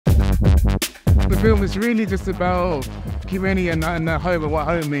The film is really just about community and home and what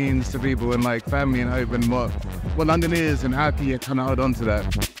home means to people, and like family and home, and what London is, and how can you kind of hold on to that.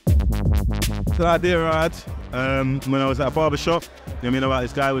 So the idea I had when I was at a barber shop, you know what I mean, about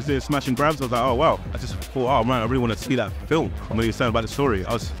this guy was doing smash and grabs. I was like, oh wow, I just thought, oh man, I really want to see that film. I'm really excited about the story.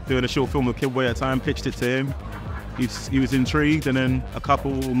 I was doing a short film with Kibwe at the time, pitched it to him. He was intrigued, and then a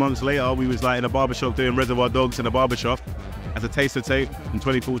couple months later, we was like in a barbershop doing Reservoir Dogs in a barbershop as a taster tape in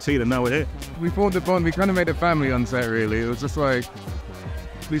 2014, and now we're here. We formed a bond. We kind of made a family on set, really. It was just like,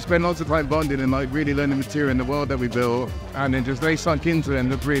 we spent lots of time bonding and like really learning material in the world that we built, and then just they sunk into it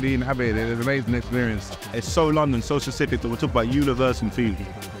and just really inhabited it. It was an amazing experience. It's so London, so specific that we're talking about universal themes,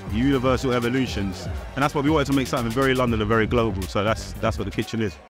 universal evolutions, and that's why we wanted to make something very London and very global. So that's what the kitchen is.